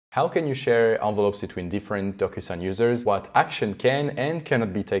How can you share envelopes between different DocuSign users? What action can and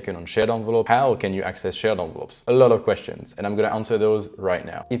cannot be taken on shared envelope? How can you access shared envelopes? A lot of questions, and I'm going to answer those right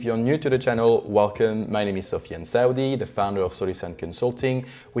now. If you're new to the channel, welcome. My name is Sofian, the founder of Solusign Consulting.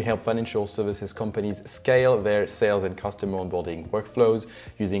 We help financial services companies scale their sales and customer onboarding workflows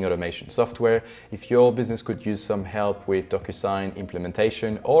using automation software. If your business could use some help with DocuSign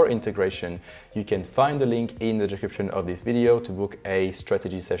implementation or integration, you can find the link in the description of this video to book a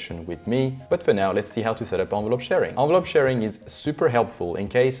strategy session with me. But for now, let's see how to set up envelope sharing. Envelope sharing is super helpful in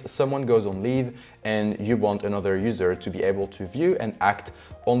case someone goes on leave and you want another user to be able to view and act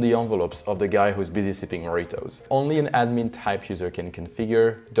on the envelopes of the guy who's busy sipping Moritos. Only an admin type user can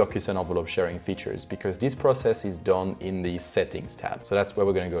configure DocuSign envelope sharing features because this process is done in the settings tab. So that's where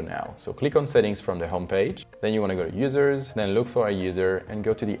we're going to go now. So click on settings from the home page. Then you want to go to users, then look for a user and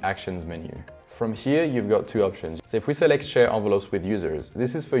go to the actions menu. From here, you've got two options. So if we select share envelopes with users,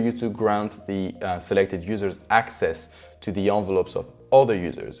 this is for you to grant the selected users access to the envelopes of other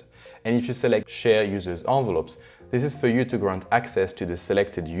users. And if you select share users envelopes, this is for you to grant access to the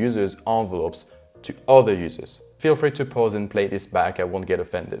selected users envelopes to other users. Feel free to pause and play this back, I won't get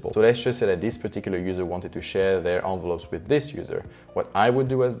offended. So let's just say that this particular user wanted to share their envelopes with this user. What I would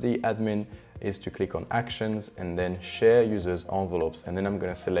do as the admin is to click on actions and then share users envelopes, and then I'm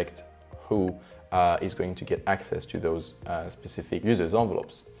going to select who is going to get access to those specific users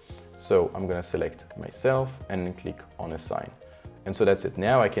envelopes. So I'm going to select myself and then click on assign. And so that's it.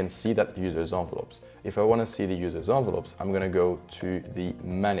 Now I can see that users envelopes. If I want to see the users envelopes, I'm going to go to the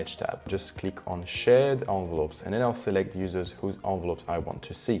manage tab. Just click on shared envelopes and then I'll select users whose envelopes I want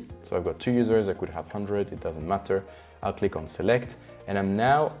to see. So I've got 2 users, I could have 100, it doesn't matter. I'll click on select and I'm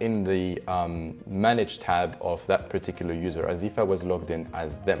now in the manage tab of that particular user as if I was logged in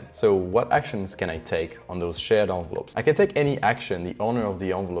as them. So what actions can I take on those shared envelopes? I can take any action the owner of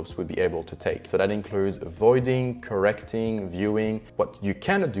the envelopes would be able to take. So that includes avoiding, correcting, viewing. What you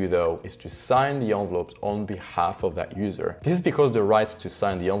cannot do though is to sign the envelopes on behalf of that user. This is because the right to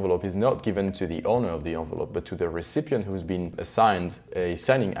sign the envelope is not given to the owner of the envelope, but to the recipient who's been assigned a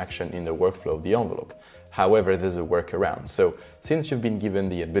signing action in the workflow of the envelope. However, there's a workaround. So since you've been given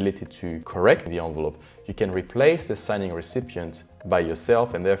the ability to correct the envelope, you can replace the signing recipient by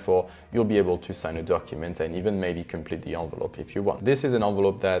yourself, and therefore you'll be able to sign a document and even maybe complete the envelope if you want. This is an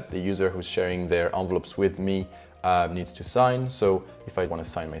envelope that the user who's sharing their envelopes with me needs to sign. So if I want to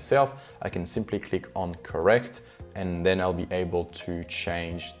sign myself, I can simply click on correct and then I'll be able to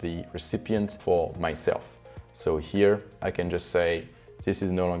change the recipient for myself. So here I can just say, this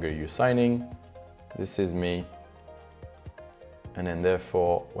is no longer you signing. This is me, and then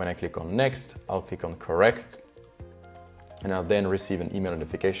therefore when I click on next, I'll click on correct and I'll then receive an email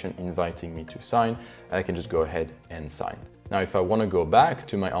notification inviting me to sign. I can just go ahead and sign. Now if I want to go back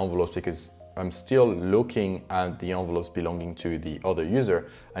to my envelopes because I'm still looking at the envelopes belonging to the other user,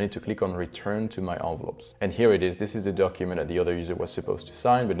 I need to click on return to my envelopes. And here it is. This is the document that the other user was supposed to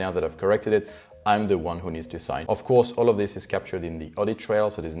sign, but now that I've corrected it, I'm the one who needs to sign. Of course, all of this is captured in the audit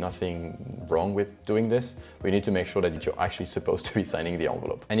trail, so there's nothing wrong with doing this. We need to make sure that you're actually supposed to be signing the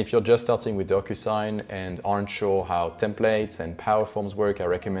envelope. And if you're just starting with DocuSign and aren't sure how templates and power forms work, I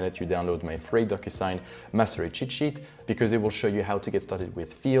recommend that you download my free DocuSign Mastery cheat sheet because it will show you how to get started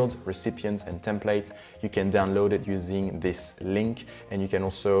with fields, recipients, and templates. You can download it using this link, and you can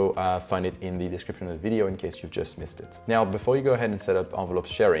also find it in the description of the video in case you've just missed it. Now, before you go ahead and set up envelope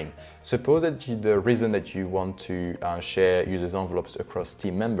sharing, suppose that the reason that you want to share users' envelopes across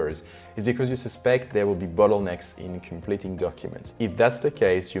team members is because you suspect there will be bottlenecks in completing documents. If that's the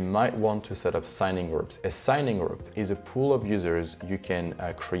case, you might want to set up signing groups. A signing group is a pool of users you can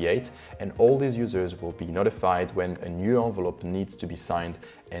create, and all these users will be notified when a new envelope needs to be signed,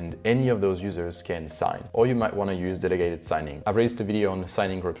 and any of those users can sign. Or you might want to use delegated signing. I've released a video on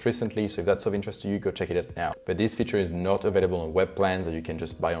signing groups recently, so if that's of interest to you, go check it out now. But this feature is not available on web plans that you can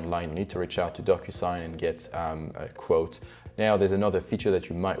just buy online. You need to reach out to DocuSign and get a quote. Now there's another feature that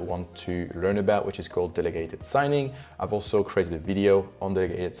you might want to learn about, which is called delegated signing. I've also created a video on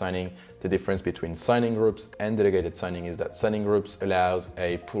delegated signing. The difference between signing groups and delegated signing is that signing groups allows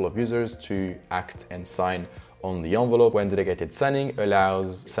a pool of users to act and sign on the envelope, when delegated signing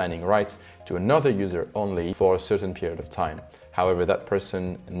allows signing rights to to another user only for a certain period of time. However, that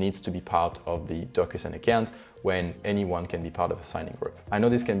person needs to be part of the DocuSign account when anyone can be part of a signing group. I know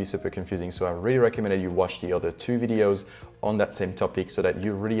this can be super confusing, so I really recommend that you watch the other 2 videos on that same topic so that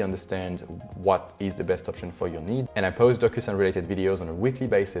you really understand what is the best option for your need. And I post DocuSign related videos on a weekly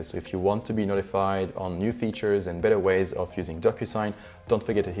basis, so if you want to be notified on new features and better ways of using DocuSign, don't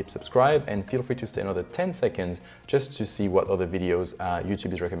forget to hit subscribe and feel free to stay another 10 seconds just to see what other videos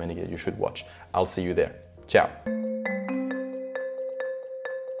YouTube is recommending that you should watch. I'll see you there. Ciao.